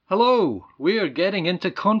Hello, we are getting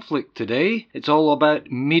into conflict today. It's all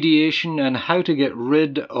about mediation and how to get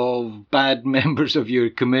rid of bad members of your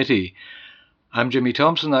committee. I'm Jimmy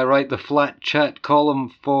Thompson. I write the Flat Chat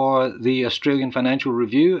column for the Australian Financial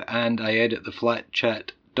Review and I edit the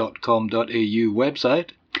flatchat.com.au website.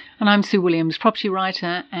 And I'm Sue Williams, property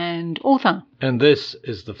writer and author. And this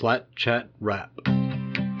is the Flat Chat Wrap.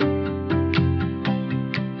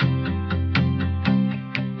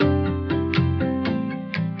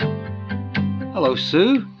 Hello,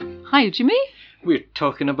 Sue. Hi, Jimmy. We're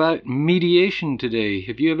talking about mediation today.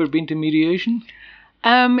 Have you ever been to mediation?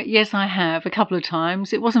 Yes, I have, a couple of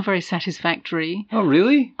times. It wasn't very satisfactory. Oh,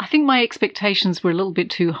 really? I think my expectations were a little bit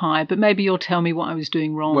too high, but maybe you'll tell me what I was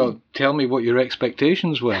doing wrong. Well, tell me what your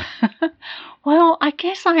expectations were. Well, I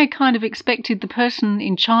guess I had kind of expected the person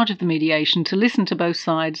in charge of the mediation to listen to both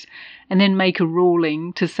sides and then make a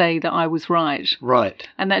ruling to say that I was right. Right.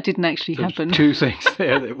 And that didn't actually happen. Two things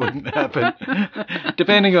there that wouldn't happen.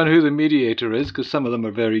 Depending on who the mediator is, because some of them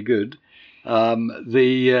are very good. A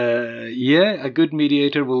good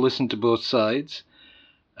mediator will listen to both sides.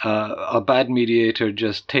 A bad mediator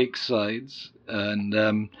just takes sides,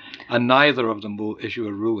 and neither of them will issue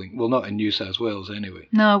a ruling. Well, not in New South Wales anyway.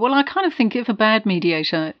 No, well, I kind of think if a bad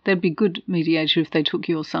mediator, there'd be good mediator if they took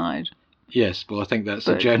your side. Yes, well, I think that's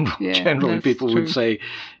generally people true. would say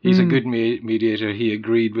he's a good mediator, he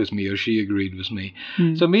agreed with me or she agreed with me.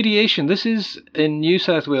 So mediation, this is in New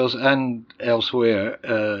South Wales and elsewhere,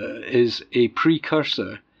 is a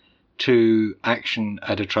precursor to action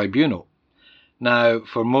at a tribunal. Now,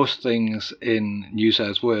 for most things in New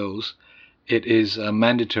South Wales, it is a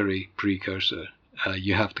mandatory precursor.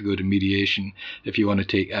 You have to go to mediation if you want to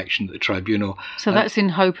take action at the tribunal. So that's in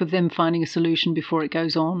hope of them finding a solution before it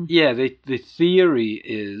goes on? Yeah, the theory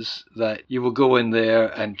is that you will go in there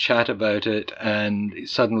and chat about it and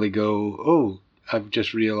suddenly go, oh, I've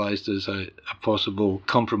just realised there's a possible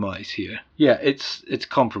compromise here. Yeah, it's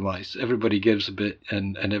compromise. Everybody gives a bit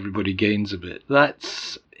and everybody gains a bit.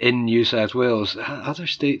 That's in New South Wales. Other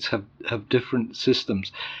states have different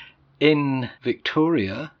systems. In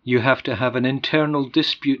Victoria, you have to have an internal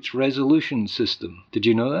disputes resolution system. Did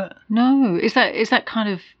you know that? No. Is that kind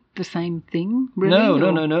of the same thing, really?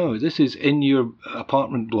 No. This is in your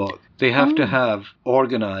apartment block. They have to have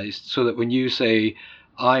organised so that when you say,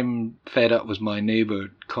 I'm fed up with my neighbour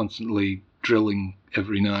constantly drilling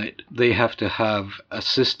every night, they have to have a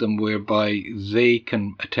system whereby they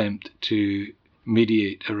can attempt to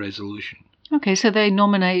mediate a resolution. Okay, so they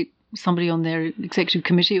nominate somebody on their executive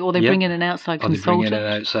committee, or they bring in an outside consultant? They bring in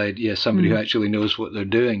an outside, somebody who actually knows what they're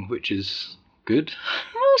doing, which is good.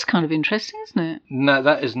 Well, it's kind of interesting, isn't it? Now,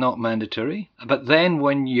 that is not mandatory. But then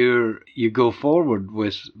when you go forward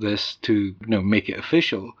with this to make it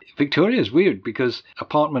official, Victoria is weird because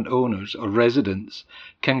apartment owners or residents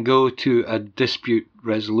can go to a dispute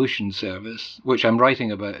resolution service, which I'm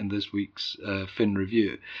writing about in this week's Fin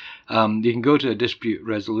Review. You can go to a dispute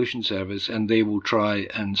resolution service and they will try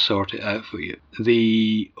and sort it out for you.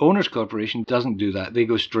 The Owners Corporation doesn't do that. They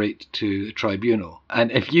go straight to the tribunal.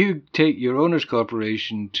 And if you take your Owners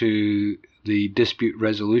Corporation to the dispute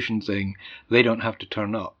resolution thing, they don't have to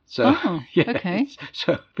turn up. So, okay.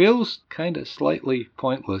 So it feels kind of slightly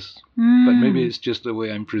pointless, but maybe it's just the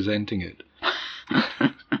way I'm presenting it.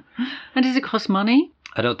 And does it cost money?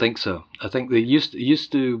 I don't think so. I think they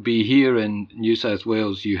used to be here in New South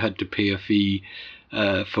Wales, you had to pay a fee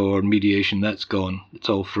for mediation. That's gone. It's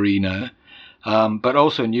all free now. But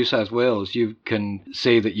also in New South Wales, you can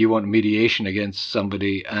say that you want mediation against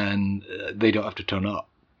somebody and they don't have to turn up.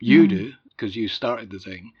 You do, because you started the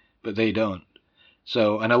thing, but they don't.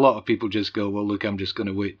 So, and a lot of people just go, well, look, I'm just going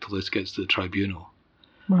to wait till this gets to the tribunal.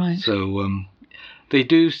 Right. So they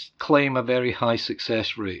do claim a very high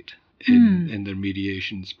success rate in their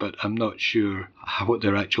mediations, but I'm not sure what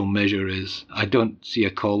their actual measure is. I don't see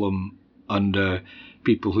a column under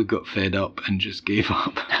people who got fed up and just gave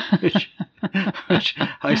up, which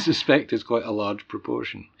I suspect is quite a large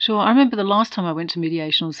proportion. Sure. I remember the last time I went to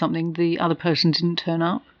mediation or something, the other person didn't turn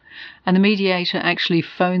up, and the mediator actually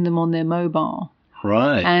phoned them on their mobile.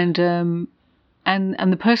 Right. And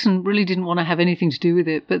the person really didn't want to have anything to do with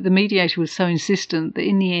it, but the mediator was so insistent that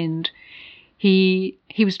in the end, he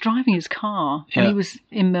was driving his car and he was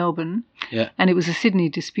in Melbourne, and it was a Sydney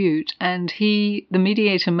dispute, and the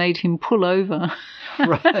mediator made him pull over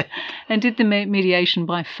and did the mediation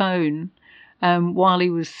by phone while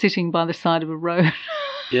he was sitting by the side of a road,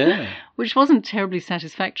 which wasn't terribly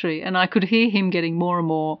satisfactory, and I could hear him getting more and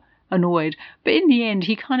more annoyed. But in the end,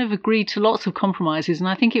 he kind of agreed to lots of compromises, and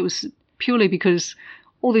I think it was purely because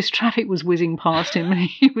all this traffic was whizzing past him and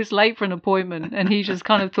he was late for an appointment, and he just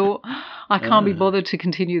kind of thought, I can't be bothered to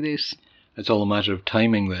continue this. It's all a matter of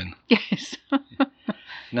timing then. Yes.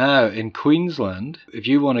 Now, in Queensland, if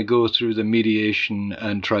you want to go through the mediation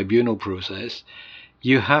and tribunal process,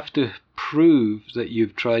 you have to prove that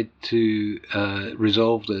you've tried to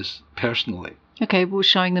resolve this personally. Okay, well,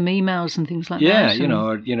 showing them emails and things like that. Yeah,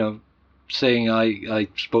 or saying I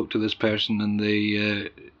spoke to this person and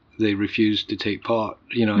they refused to take part.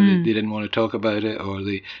 They didn't want to talk about it, or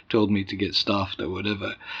they told me to get staffed or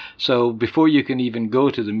whatever. So before you can even go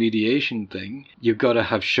to the mediation thing, you've got to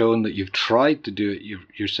have shown that you've tried to do it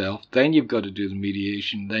yourself. Then you've got to do the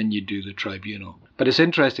mediation. Then you do the tribunal. But it's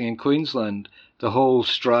interesting, in Queensland, the whole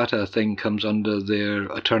strata thing comes under their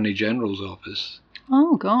Attorney General's office.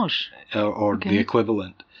 Oh, gosh. Or okay. The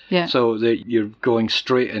equivalent. Yeah. So you're going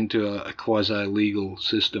straight into a quasi-legal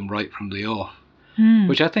system right from the off.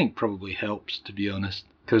 Which I think probably helps, to be honest,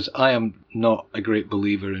 because I am not a great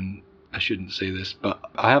believer in, I shouldn't say this, but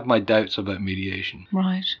I have my doubts about mediation.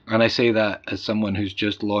 Right. And I say that as someone who's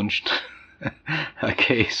just launched a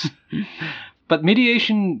case. But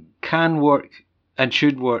mediation can work and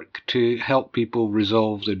should work to help people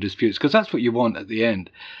resolve their disputes, because that's what you want at the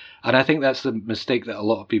end. And I think that's the mistake that a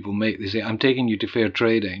lot of people make. They say, I'm taking you to fair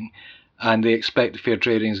trading, and they expect fair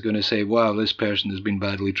trading is going to say, wow, this person has been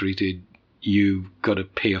badly treated, you've got to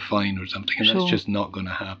pay a fine or something, and that's just not going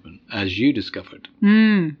to happen, as you discovered.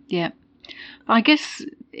 Yeah. I guess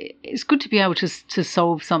it's good to be able to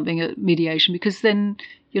solve something at mediation, because then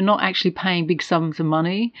you're not actually paying big sums of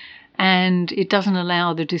money, and it doesn't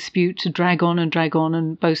allow the dispute to drag on,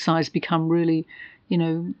 and both sides become really,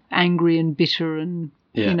 angry and bitter and,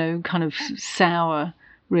 kind of sour,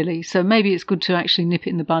 really. So maybe it's good to actually nip it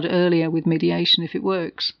in the bud earlier with mediation if it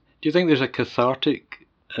works. Do you think there's a cathartic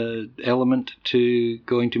element to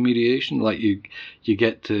going to mediation, like you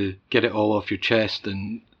get to get it all off your chest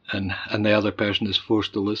and the other person is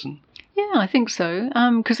forced to listen? Yeah, I think so,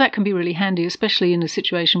 because that can be really handy, especially in a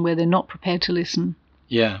situation where they're not prepared to listen.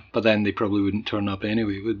 Yeah, but then they probably wouldn't turn up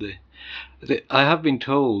anyway, would they? I have been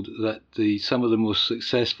told that some of the most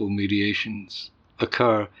successful mediations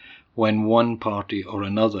occur when one party or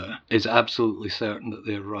another is absolutely certain that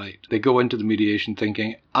they're right. They go into the mediation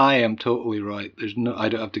thinking, I am totally right. I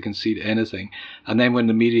don't have to concede anything. And then when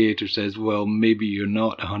the mediator says, well, maybe you're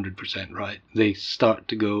not 100% right, they start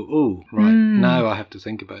to go, oh, right, now I have to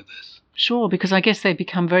think about this. Sure, because I guess they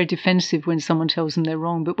become very defensive when someone tells them they're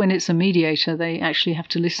wrong. But when it's a mediator, they actually have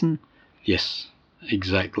to listen. Yes,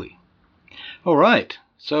 exactly. All right.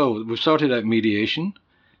 So we've sorted out mediation.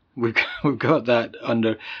 We've got that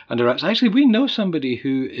under wraps. Actually, we know somebody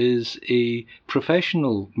who is a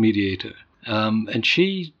professional mediator, and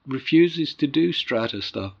she refuses to do strata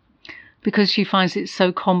stuff. Because she finds it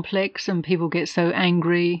so complex and people get so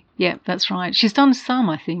angry. Yeah, that's right. She's done some,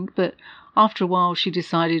 I think, but after a while she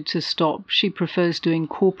decided to stop. She prefers doing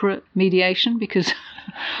corporate mediation because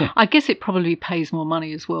I guess it probably pays more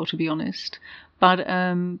money as well, to be honest. But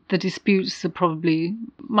the disputes are probably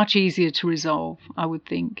much easier to resolve, I would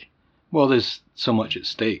think. Well, there's so much at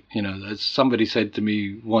stake. As somebody said to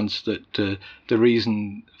me once that the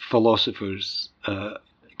reason philosophers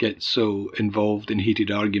get so involved in heated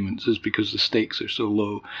arguments is because the stakes are so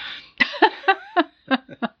low.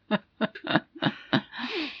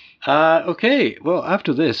 Okay, well,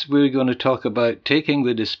 after this, we're going to talk about taking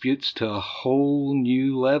the disputes to a whole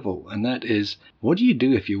new level, and that is, what do you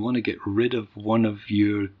do if you want to get rid of one of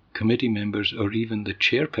your committee members or even the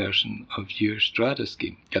chairperson of your strata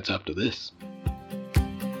scheme? That's after this.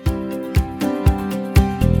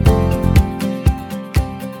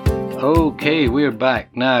 Okay, we're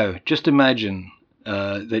back. Now, just imagine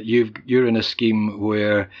that you're in a scheme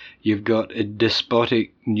where you've got a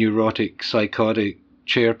despotic, neurotic, psychotic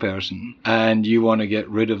chairperson and you want to get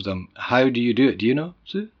rid of them. How do you do it? Do you know,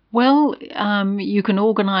 Sue? Well, you can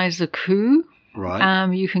organise a coup.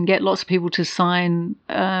 Right. You can get lots of people to sign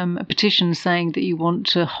a petition saying that you want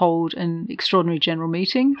to hold an extraordinary general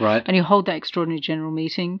meeting. Right. And you hold that extraordinary general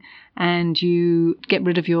meeting and you get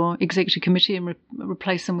rid of your executive committee and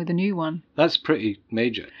replace them with a new one. That's pretty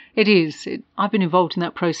major. It is. I've been involved in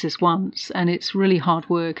that process once, and it's really hard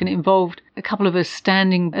work, and it involved a couple of us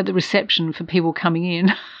standing at the reception for people coming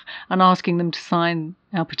in and asking them to sign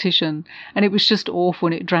our petition. And it was just awful,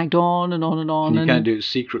 and it dragged on and on and on. And you can't do it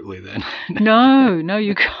secretly then. No,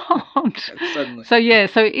 you can't. Suddenly. So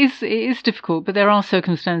it is difficult, but there are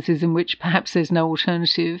circumstances in which perhaps there's no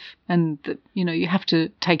alternative, and that, you have to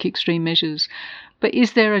take extreme measures. But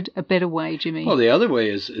is there a better way, Jimmy? Well, the other way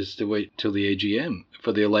is to wait till the AGM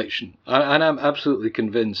for the election. And I'm absolutely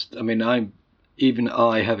convinced. I mean, even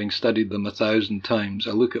I, having studied them 1,000 times,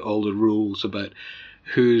 I look at all the rules about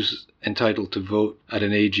who's entitled to vote at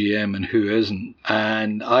an AGM and who isn't.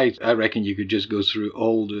 And I reckon you could just go through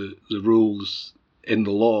all the rules in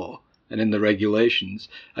the law and in the regulations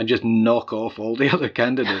and just knock off all the other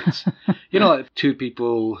candidates. Like 2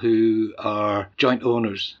 people who are joint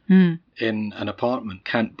owners in an apartment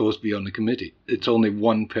can't both be on the committee. It's only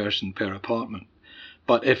 1 person per apartment.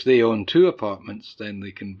 But if they own 2 apartments, then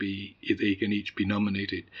they can each be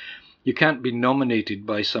nominated. You can't be nominated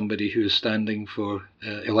by somebody who is standing for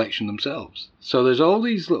election themselves. So there's all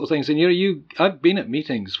these little things. And I've been at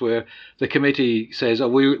meetings where the committee says, "Oh,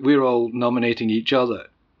 we're all nominating each other,"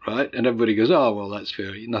 right? And everybody goes, "Oh, well, that's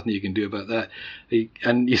fair. Nothing you can do about that."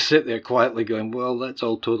 And you sit there quietly going, "Well, that's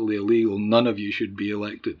all totally illegal. None of you should be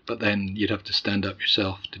elected." But then you'd have to stand up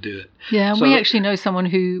yourself to do it. Yeah, and we actually know someone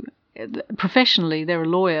who, professionally, they're a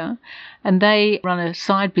lawyer, and they run a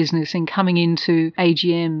side business in coming into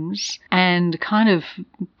AGMs and kind of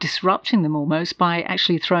disrupting them almost by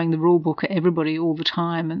actually throwing the rule book at everybody all the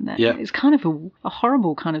time. And that it's kind of a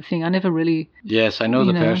horrible kind of thing. I never really... Yes, I know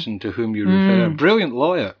the person to whom you refer. Brilliant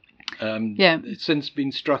lawyer. It's since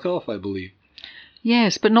been struck off, I believe.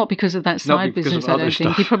 Yes, but not because of that side business, I don't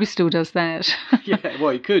think. He probably still does that. Yeah,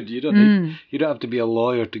 well, he could. You don't have to be a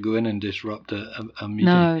lawyer to go in and disrupt a meeting.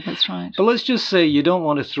 No, that's right. But let's just say you don't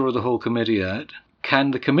want to throw the whole committee out.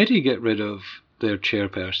 Can the committee get rid of their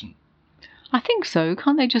chairperson? I think so.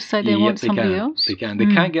 Can't they just say they want somebody else? They can. They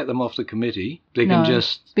can't get them off the committee. They can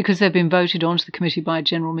just... because they've been voted onto the committee by a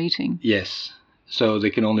general meeting. Yes. So they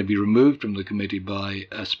can only be removed from the committee by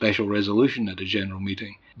a special resolution at a general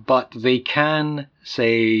meeting. But they can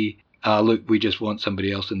say, look, we just want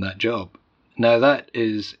somebody else in that job. Now that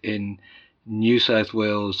is in New South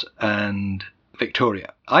Wales and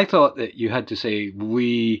Victoria. I thought that you had to say,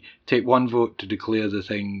 we take 1 vote to declare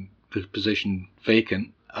the position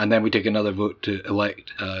vacant, and then we take another vote to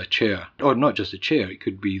elect a chair. Or not just a chair, it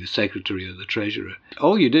could be the secretary or the treasurer.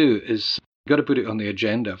 All you do is, you've got to put it on the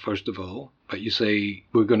agenda, first of all, but you say,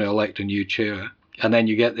 we're going to elect a new chair. And then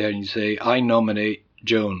you get there and you say, I nominate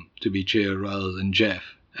Joan to be chair rather than Jeff.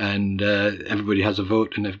 And everybody has a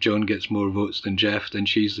vote, and if Joan gets more votes than Jeff, then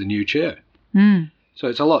she's the new chair. So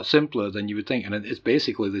it's a lot simpler than you would think, and it's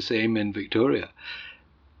basically the same in Victoria.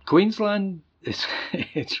 Queensland, it's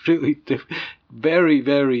really very,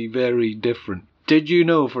 very, very different. Did you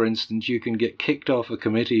know, for instance, you can get kicked off a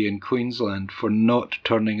committee in Queensland for not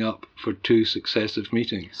turning up for 2 successive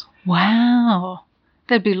meetings? Wow.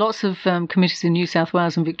 There'd be lots of committees in New South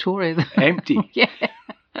Wales and Victoria. Empty. Yeah.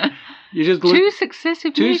 You just 2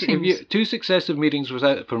 successive meetings? 2 successive meetings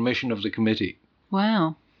without the permission of the committee.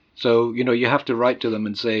 Wow. So, you have to write to them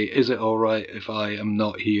and say, is it all right if I am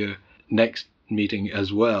not here next meeting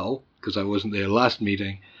as well, because I wasn't there last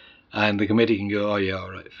meeting? And the committee can go, oh yeah,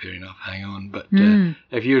 all right, fair enough, hang on. But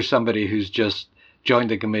if you're somebody who's just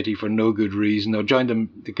joined the committee for no good reason, or joined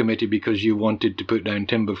the committee because you wanted to put down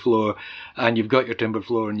timber floor, and you've got your timber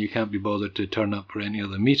floor and you can't be bothered to turn up for any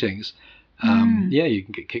other meetings, you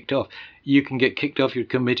can get kicked off. You can get kicked off your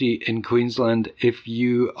committee in Queensland if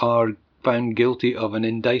you are found guilty of an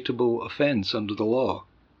indictable offence under the law.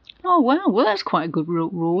 Oh, wow. Well, that's quite a good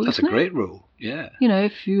rule, That's a great rule, yeah.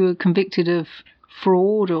 If you were convicted of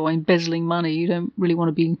fraud or embezzling money, you don't really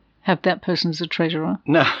want to have that person as a treasurer.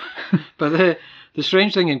 No, but the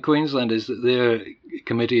strange thing in Queensland is that their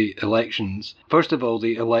committee elections, first of all,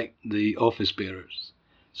 they elect the office bearers.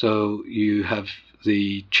 So you have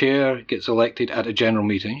the chair gets elected at a general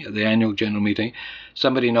meeting, at the annual general meeting.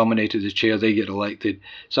 Somebody nominated as chair, they get elected.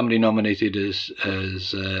 Somebody nominated as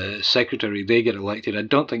secretary, they get elected. I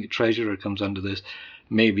don't think a treasurer comes under this.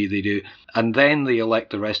 Maybe they do. And then they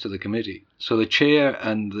elect the rest of the committee. So the chair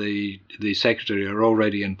and the secretary are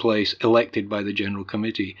already in place, elected by the general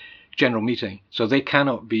meeting. So they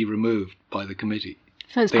cannot be removed by the committee.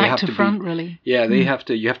 So it's back to front, really. Yeah, you have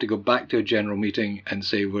to go back to a general meeting and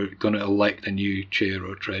say we're going to elect a new chair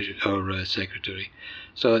or treasurer or secretary.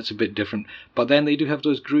 So it's a bit different. But then they do have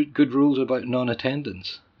those good rules about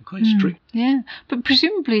non-attendance. They're quite strict. Yeah, but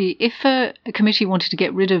presumably if a committee wanted to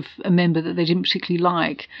get rid of a member that they didn't particularly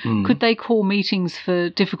like, could they call meetings for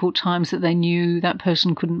difficult times that they knew that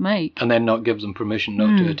person couldn't make? And then not give them permission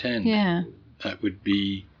not to attend. Yeah. That would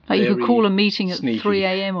be like you could call a meeting at sneaky. 3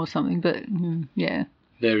 a.m. or something, but yeah.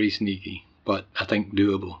 Very sneaky, but I think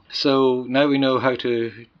doable. So now we know how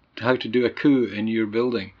to do a coup in your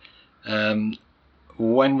building.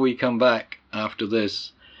 When we come back after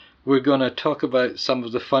this, we're going to talk about some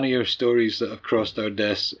of the funnier stories that have crossed our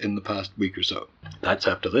desks in the past week or so. That's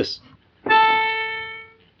after this.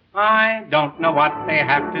 I don't know what they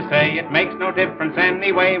have to say. It makes no difference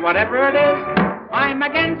anyway, whatever it is. I'm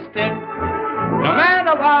against it. No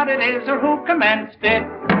matter what it is or who commenced it,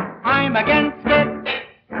 I'm against it.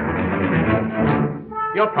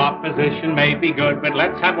 Your proposition may be good, but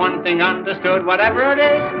let's have one thing understood. Whatever it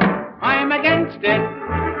is, I'm against it.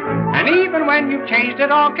 And even when you've changed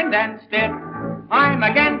it or condensed it, I'm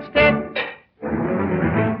against it.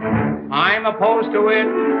 I'm opposed to it.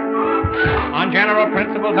 On general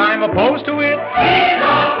principles, I'm opposed to it. He's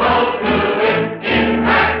opposed to it. In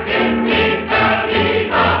fact, indeed,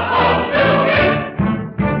 he's opposed to it.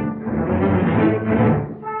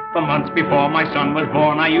 For months before my son was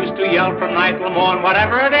born, I used to yell from night till morn,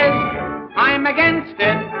 whatever it is, I'm against it.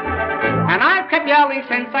 And I've kept yelling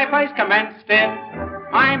since I first commenced it.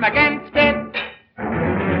 I'm against it.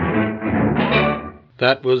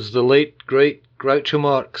 That was the late, great Groucho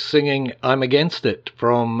Marx singing I'm Against It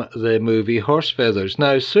from the movie Horsefeathers.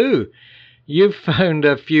 Now, Sue, you've found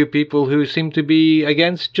a few people who seem to be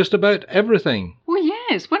against just about everything. Well,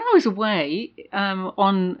 yes. When I was away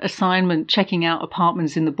on assignment checking out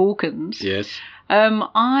apartments in the Balkans, yes,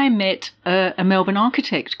 I met a Melbourne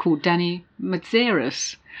architect called Danny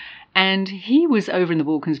Matzeris. And he was over in the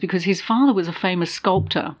Balkans because his father was a famous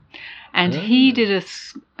sculptor. And he did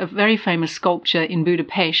a very famous sculpture in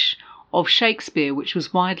Budapest of Shakespeare, which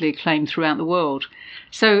was widely acclaimed throughout the world.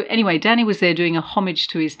 So anyway, Danny was there doing a homage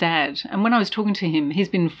to his dad. And when I was talking to him, he's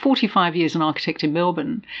been 45 years an architect in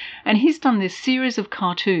Melbourne. And he's done this series of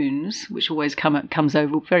cartoons, which always comes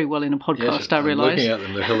over very well in a podcast, yes, I realise. I'm looking at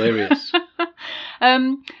them, they're hilarious.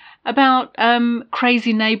 About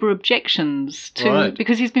crazy neighbour objections to, right.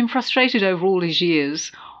 Because he's been frustrated over all his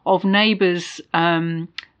years of neighbours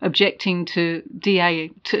objecting to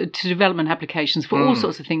to development applications for all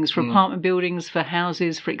sorts of things, for apartment buildings, for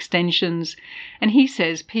houses, for extensions. And he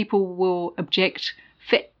says people will object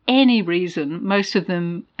for any reason, most of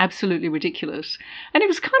them absolutely ridiculous. And it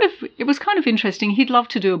was kind of interesting. He'd love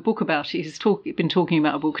to do a book about it. He's been talking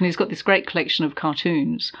about a book, and he's got this great collection of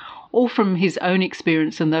cartoons, all from his own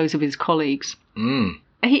experience and those of his colleagues.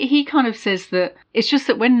 He kind of says that it's just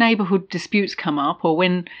that when neighbourhood disputes come up, or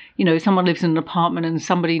when, someone lives in an apartment and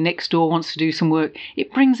somebody next door wants to do some work,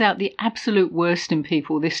 it brings out the absolute worst in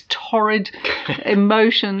people, this torrid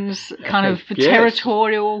emotions, kind of yes.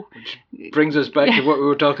 Territorial. Which brings us back to what we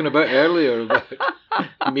were talking about earlier about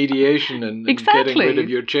mediation and getting rid of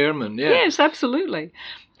your chairman. Yeah. Yes, absolutely.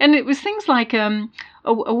 And it was things like a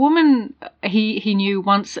woman he knew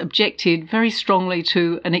once objected very strongly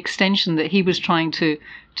to an extension that he was trying to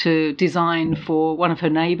design for one of her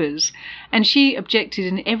neighbours. And she objected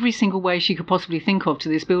in every single way she could possibly think of to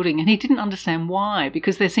this building. And he didn't understand why,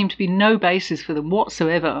 because there seemed to be no basis for them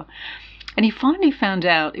whatsoever. And he finally found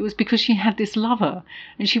out it was because she had this lover,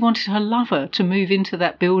 and she wanted her lover to move into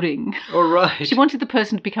that building. All right. She wanted the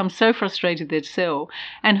person to become so frustrated they'd sell,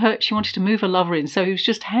 and she wanted to move her lover in, so he was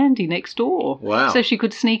just handy next door. Wow. So she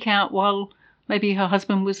could sneak out while maybe her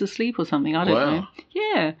husband was asleep or something. I don't know.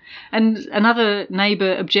 Yeah. And another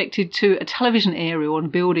neighbour objected to a television aerial on a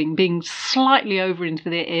building being slightly over into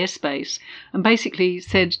their airspace, and basically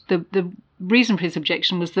said the reason for his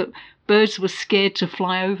objection was that birds were scared to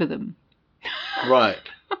fly over them. Right.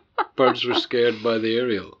 Birds were scared by the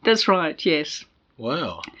aerial. That's right, yes.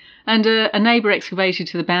 Wow. And a neighbour excavated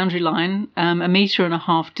to the boundary line 1.5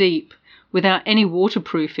 meters deep without any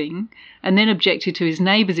waterproofing, and then objected to his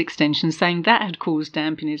neighbour's extension, saying that had caused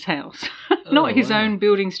damp in his house, not his own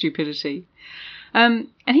building stupidity. And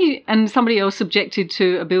somebody else objected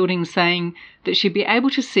to a building, saying that she'd be able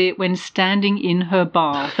to see it when standing in her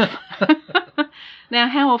bath. Now,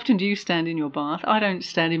 how often do you stand in your bath? I don't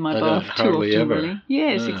stand in my bath too often, ever. Really.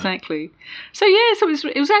 Yes, exactly. So yes,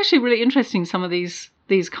 it was actually really interesting, some of these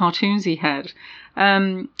cartoons he had.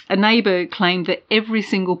 A neighbour claimed that every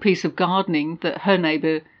single piece of gardening that her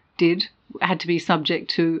neighbour did had to be subject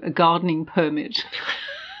to a gardening permit.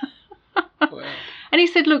 Wow. And he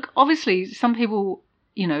said, look, obviously some people,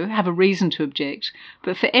 have a reason to object,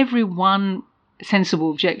 but for every one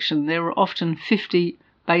sensible objection, there are often 50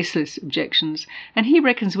 baseless objections, and he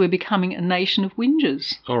reckons we're becoming a nation of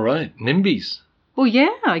whingers. All right, NIMBYs. Well,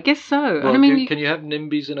 yeah, I guess so. Well, can you have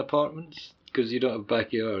NIMBYs in apartments? Because you don't have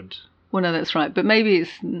backyards. Well, no, that's right. But maybe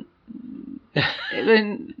it's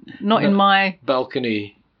not in my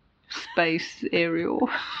balcony space aerial.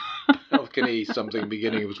 Balcony something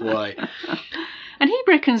beginning with Y. And he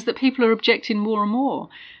reckons that people are objecting more and more.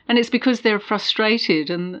 And it's because they're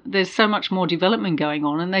frustrated and there's so much more development going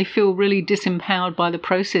on, and they feel really disempowered by the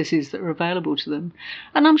processes that are available to them.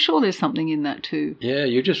 And I'm sure there's something in that too. Yeah,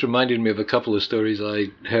 you just reminded me of a couple of stories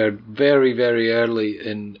I heard very, very early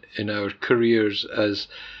in our careers as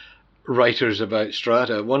writers about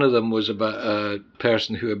strata. One of them was about a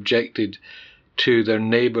person who objected to their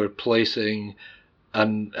neighbour placing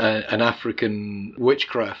an African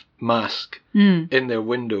witchcraft mask in their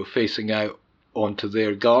window facing out onto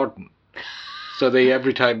their garden. So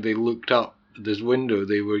every time they looked up this window,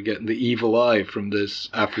 they were getting the evil eye from this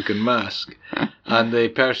African mask. And the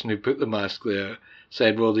person who put the mask there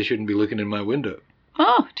said, well, they shouldn't be looking in my window.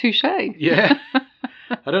 Oh, touché. Yeah.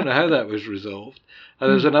 I don't know how that was resolved. And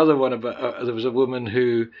there was another one about, there was a woman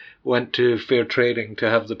who went to fair trading to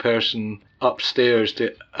have the person upstairs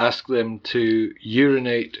to ask them to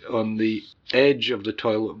urinate on the edge of the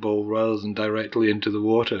toilet bowl rather than directly into the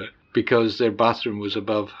water, because their bathroom was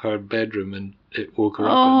above her bedroom and it woke her up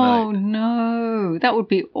at night. Oh, no. That would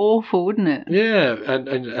be awful, wouldn't it? Yeah,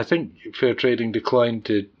 and I think fair trading declined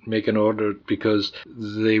to make an order because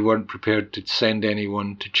they weren't prepared to send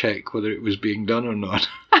anyone to check whether it was being done or not.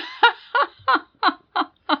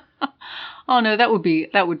 Oh no, that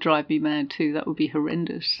would drive me mad too. That would be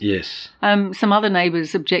horrendous. Yes. Some other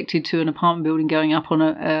neighbours objected to an apartment building going up on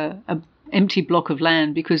a empty block of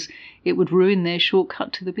land because it would ruin their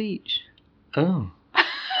shortcut to the beach. Oh.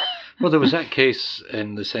 Well, there was that case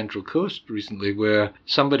in the Central Coast recently where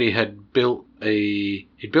somebody had built a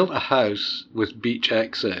house with beach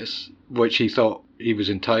access, which he thought he was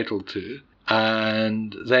entitled to,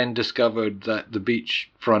 and then discovered that the beach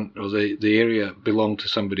front or the area belonged to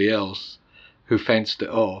somebody else who fenced it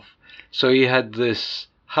off. So he had this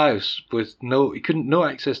house with no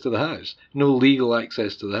access to the house, no legal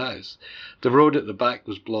access to the house. The road at the back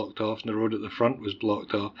was blocked off and the road at the front was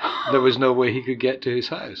blocked off. There was no way he could get to his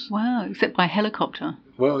house. Wow, except by helicopter.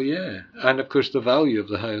 Well, yeah. And of course the value of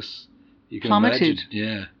the house, you can plummeted. imagine.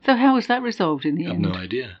 Yeah. So how was that resolved in the end? I have no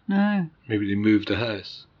idea. No. Maybe they moved the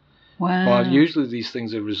house. Wow. Well, usually these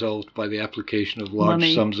things are resolved by the application of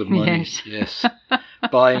large sums of money. Yes.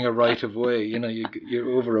 Buying a right of way. You know,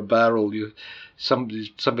 you're over a barrel.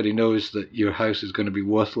 Somebody knows that your house is going to be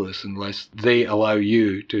worthless unless they allow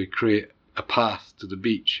you to create a path to the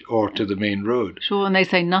beach or to the main road. Sure, and they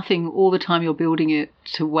say nothing all the time you're building it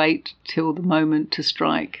to wait till the moment to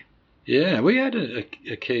strike. Yeah, we had a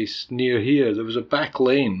case near here. There was a back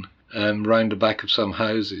lane round the back of some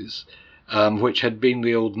houses, which had been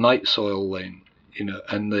the old night soil lane,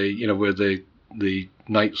 and where the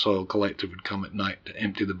night soil collector would come at night to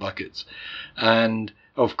empty the buckets, and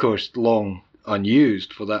of course long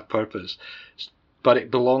unused for that purpose, but it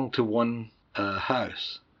belonged to one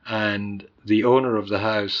house, and the owner of the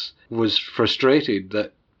house was frustrated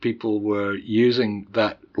that people were using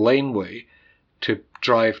that laneway to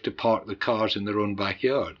drive to park the cars in their own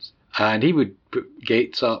backyards, and he would put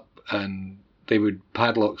gates up and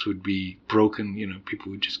padlocks would be broken, people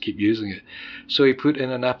would just keep using it. So he put in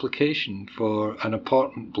an application for an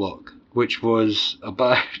apartment block, which was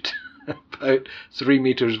about 3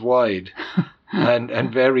 meters wide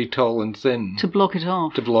and very tall and thin. To block it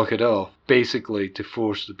off. Basically to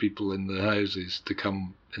force the people in the houses to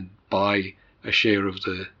come and buy a share of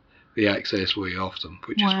the access way off them,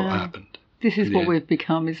 which is what happened. This is what we've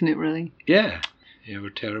become, isn't it, really? Yeah. Yeah, we're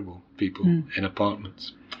terrible people in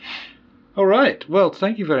apartments. All right. Well,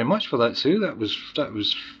 thank you very much for that, Sue. That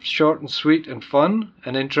was short and sweet and fun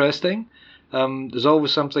and interesting. There's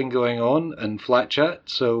always something going on in Flat Chat,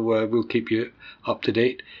 so we'll keep you up to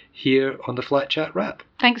date here on the Flat Chat Wrap.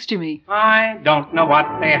 Thanks, Jimmy. I don't know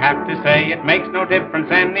what they have to say. It makes no difference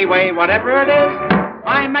anyway. Whatever it is,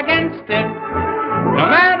 I'm against it. No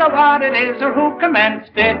matter what it is or who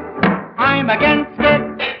commenced it, I'm against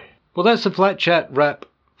it. Well, that's the Flat Chat Wrap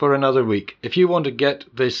for another week. If you want to get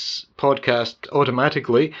this podcast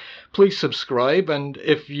automatically, please subscribe, and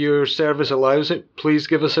if your service allows it, please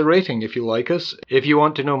give us a rating if you like us. If you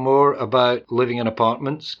want to know more about living in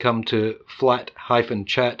apartments, come to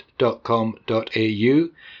flat-chat.com.au.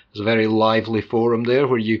 There's a very lively forum there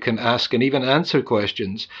where you can ask and even answer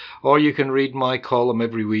questions, or you can read my column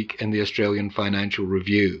every week in the Australian Financial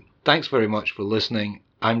Review. Thanks very much for listening.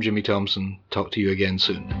 I'm Jimmy Thompson. Talk to you again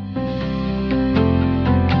soon.